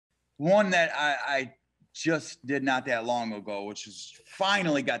One that I just did not that long ago, which is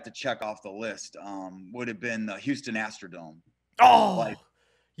finally got to check off the list, would have been the Houston Astrodome. Oh, Like,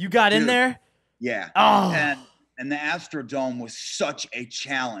 you got in dude, there? Yeah. Oh. And the Astrodome was such a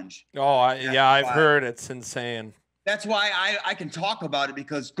challenge. Oh, yeah, I've heard it's insane. That's why I can talk about it,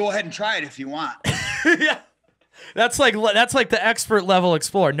 because go ahead and try it if you want. Yeah. That's like the expert level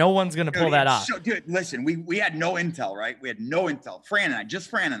explorer. No one's gonna pull that off. So, dude, listen, we had no intel, right? We had no intel. Fran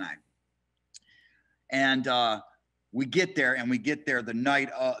and I. And we get there the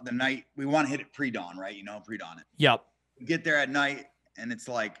night we want to hit it pre-dawn, right? You know, pre-dawn it. Yep. We get there at night, and it's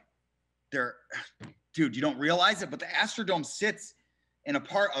like, dude, you don't realize it, but the Astrodome sits in a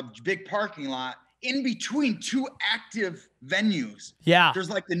big parking lot in between two active venues. Yeah. There's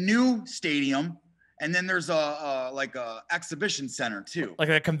like the new stadium, and then there's a exhibition center too. Like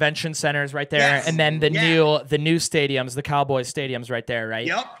the convention center is right there, Yes. and then the new stadiums, the Cowboys stadium's right there, right?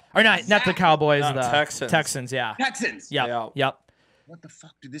 Yep. Or not the Cowboys, No, the Texans. Yeah. Texans. Yep. What the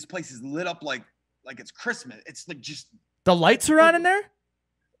fuck, dude? This place is lit up like it's Christmas. It's like just The lights are on in there?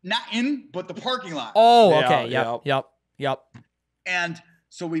 not in, but the parking lot. Oh, Yeah, okay. Yep. And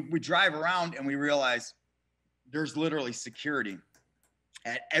so we drive around and we realize there's literally security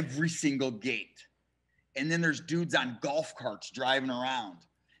at every single gate. And then there's dudes on golf carts driving around.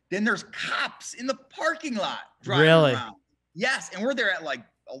 Then there's cops in the parking lot driving around. Yes, and we're there at like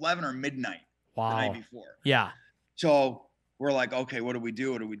 11 or midnight the night before. Yeah. So we're like, okay, what do we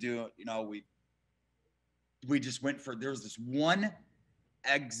do? You know, we just went for, there was this one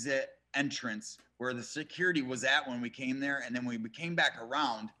exit entrance where the security was at when we came there. And then when we came back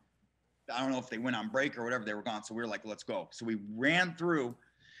around, I don't know if they went on break or whatever, they were gone. So we were like, let's go. So we ran through,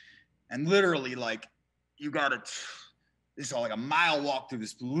 and literally, like, you got this is all like a mile walk through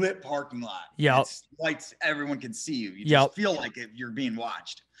this lit parking lot. Yep. It's lights, everyone can see you. You just feel like you're being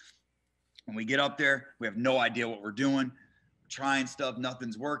watched. And we get up there, we have no idea what we're doing. We're trying stuff,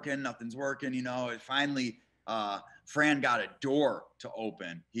 nothing's working, you know. And finally, Fran got a door to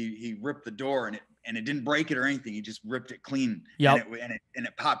open. He ripped the door, and it didn't break it or anything. He just ripped it clean. Yep. And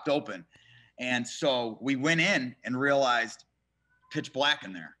it popped open. And so we went in and realized pitch black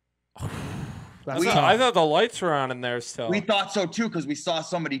in there. I thought the lights were on in there still. We thought so too, because we saw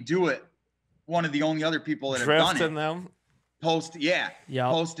somebody do it. One of the only other people that have done it. Them. Posted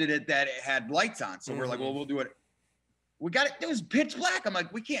it that it had lights on. So we're like, well, we'll do it. We got it. It was pitch black. I'm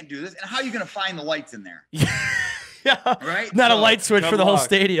like, we can't do this. And how are you going to find the lights in there? Yeah. Right? Not a light switch for the whole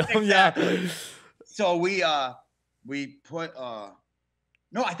stadium. Exactly. Yeah. So we put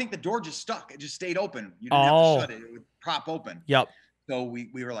no, I think the door just stuck. It just stayed open. You didn't have to shut it. It would prop open. Yep. So we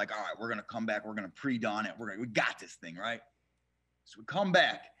were like, all right, we're gonna come back. We're gonna pre-dawn it. We got this thing, right? So we come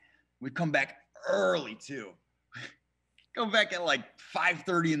back. We come back early too. Come back at like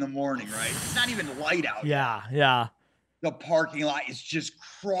 5:30 in the morning, right? It's not even light out. Yeah. The parking lot is just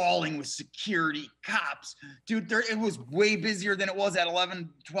crawling with security, cops. Dude, it was way busier than it was at 11,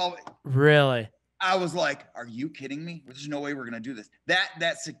 12. Really? I was like, are you kidding me? There's no way we're going to do this.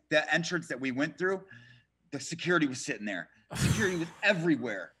 That entrance that we went through, the security was sitting there. Security was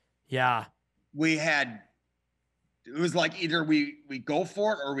everywhere. Yeah. It was like either we go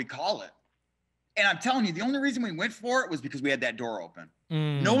for it or we call it. And I'm telling you, the only reason we went for it was because we had that door open.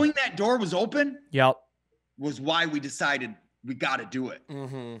 Knowing that door was open. Yep. Was why we decided we got to do it.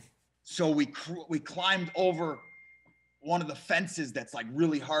 Mm-hmm. So we climbed over one of the fences that's like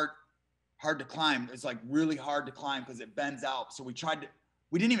really hard to climb. It's like really hard to climb because it bends out. So we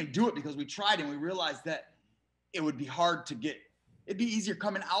didn't even do it because we tried and we realized that it would be hard to get. It'd be easier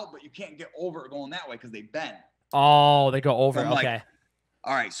coming out, but you can't get over it going that way because they bend. Oh, they go over. So okay. Like,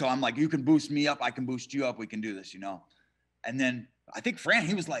 all right. So I'm like, you can boost me up. I can boost you up. We can do this, you know? And then I think Fran,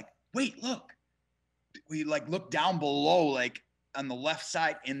 he was like, wait, look. We like looked down below, like on the left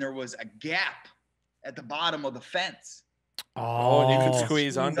side, and there was a gap at the bottom of the fence. Oh, and you could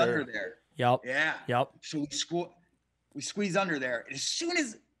squeeze under there. Yep. Yeah. Yep. So we squeeze under there. As soon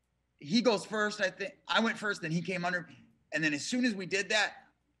as he goes first, I think I went first, then he came under, and then as soon as we did that,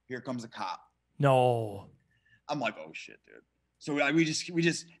 here comes a cop. No. I'm like, oh shit, dude. So we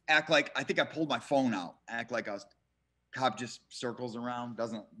just act like, I think I pulled my phone out, act like I was. Cop just circles around,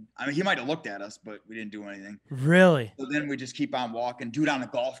 he might have looked at us, but we didn't do anything. Really? So then we just keep on walking. Dude on a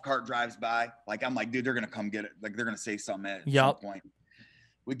golf cart drives by. Like, I'm like, dude, they're going to come get it. Like, they're going to say something at some point.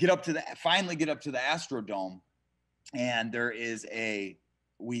 We finally get up to the Astrodome, and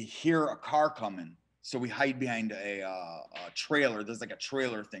we hear a car coming. So we hide behind a trailer. There's like a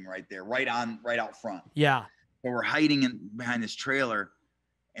trailer thing right there, right out front. Yeah. So we're hiding behind this trailer,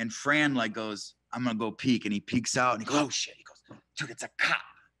 and Fran like goes, I'm going to go peek. And he peeks out and he goes, oh shit. He goes, dude, it's a cop.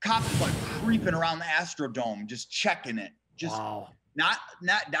 Cops like creeping around the Astrodome, just checking it. Just not.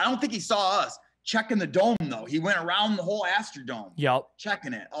 I don't think he saw us checking the dome though. He went around the whole Astrodome. Yep.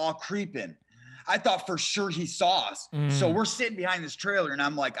 Checking it, all creeping. I thought for sure he saw us. So we're sitting behind this trailer, and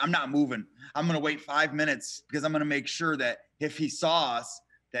I'm like, I'm not moving. I'm gonna wait 5 minutes because I'm gonna make sure that if he saw us,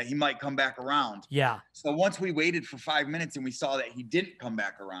 that he might come back around. Yeah. So once we waited for 5 minutes and we saw that he didn't come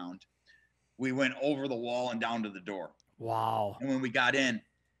back around, we went over the wall and down to the door. Wow. And when we got in,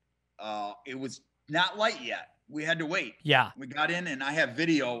 it was not light yet. We had to wait. Yeah. We got in, and I have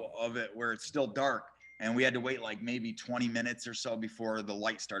video of it where it's still dark, and we had to wait like maybe 20 minutes or so before the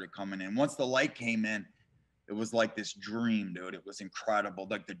light started coming in. Once the light came in, it was like this dream, dude. It was incredible.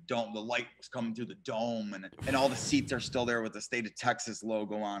 Like the dome, the light was coming through the dome, and all the seats are still there with the state of Texas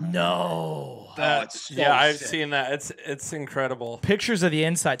logo on them. No. It's so yeah, I've sick. seen that. It's incredible. Pictures of the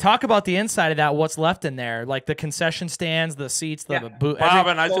inside. Talk about the inside of that. What's left in there? Like the concession stands, the seats, the boot. Bob,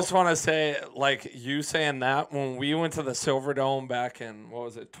 and I just want to say, like you saying that, when we went to the Silverdome back in, what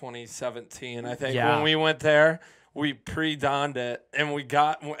was it, 2017, I think. Yeah. When we went there, we pre-donned it, and we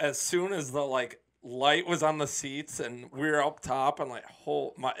got, as soon as the light was on the seats and we were up top, and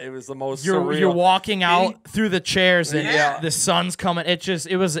it was the most surreal. You're walking out through the chairs and the sun's coming.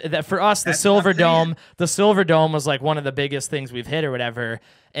 It was that for us, the Silverdome was like one of the biggest things we've hit or whatever.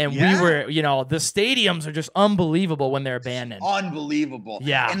 And we were, the stadiums are just unbelievable when they're abandoned. Unbelievable.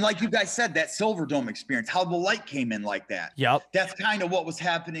 Yeah. And like you guys said, that Silverdome experience, how the light came in like that. Yep. That's kind of what was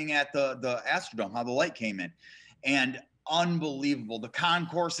happening at the Astrodome, how the light came in. And unbelievable. The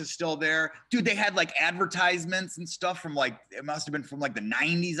concourse is still there. Dude, they had like advertisements and stuff from it must have been from like the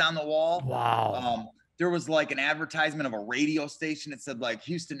 90s on the wall. Wow. There was like an advertisement of a radio station. It said like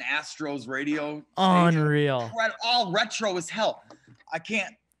Houston Astros radio. Unreal. Station. All retro as hell. I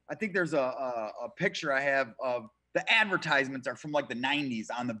think there's a picture I have of the advertisements are from like the 90s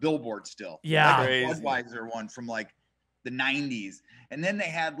on the billboard still. Yeah. Like a Budweiser one from like the 90s. And then they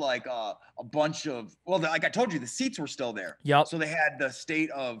had like a bunch of, like I told you, the seats were still there. Yep. So they had the state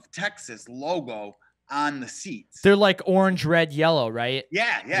of Texas logo on the seats. They're like orange, red, yellow, right?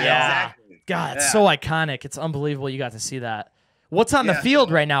 Yeah, exactly. God, it's so iconic. It's unbelievable you got to see that. What's on the field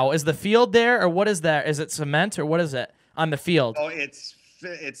right now? Is the field there, or what is that? Is it cement, or what is it on the field? Oh, it's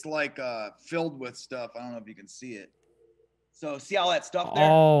like filled with stuff. I don't know if you can see it. So see all that stuff there?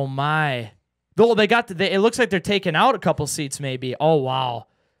 Oh my. Though it looks like they're taking out a couple seats maybe. Oh wow.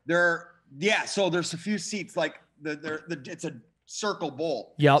 So there's a few seats like it's a circle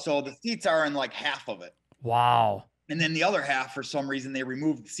bowl. Yep. So the seats are in like half of it. Wow. And then the other half, for some reason, they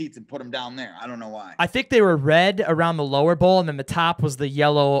removed the seats and put them down there. I don't know why. I think they were red around the lower bowl, and then the top was the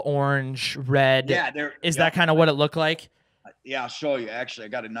yellow, orange, red. Yeah. Is that kind of what it looked like? Yeah, I'll show you. Actually, I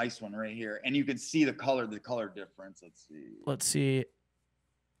got a nice one right here. And you can see the color difference. Let's see.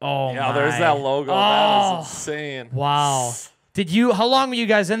 Oh, yeah, there's that logo. That is insane. Wow. How long were you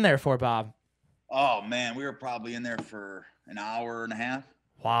guys in there for, Bob? Oh, man, we were probably in there for an hour and a half.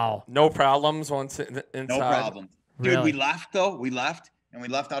 Wow. No problems once inside? No problem. Dude, Really? we left, though. We left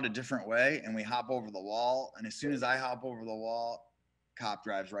out a different way, and we hop over the wall. And as soon as I hop over the wall, cop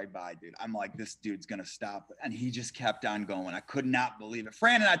drives right by, dude. I'm like, this dude's gonna stop, and he just kept on going. I could not believe it.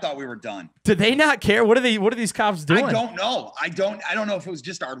 Fran and I thought we were done. Did they not care? What are these cops doing? I don't know. I don't know if it was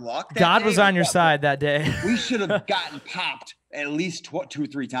just our luck. God was on your side that day. We should have gotten popped at least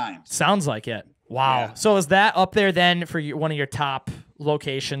 2-3 times. Sounds like it. Wow. Yeah. So is that up there then for one of your top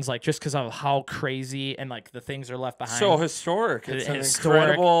locations, like just because of how crazy and like the things are left behind? So historic. It's an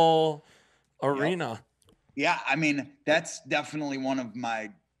incredible arena. Yeah, I mean, that's definitely one of my,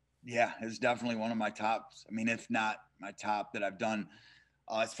 it's definitely one of my tops. I mean, if not my top that I've done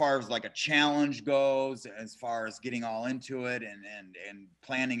as far as like a challenge goes, as far as getting all into it and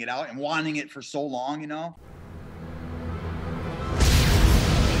planning it out and wanting it for so long,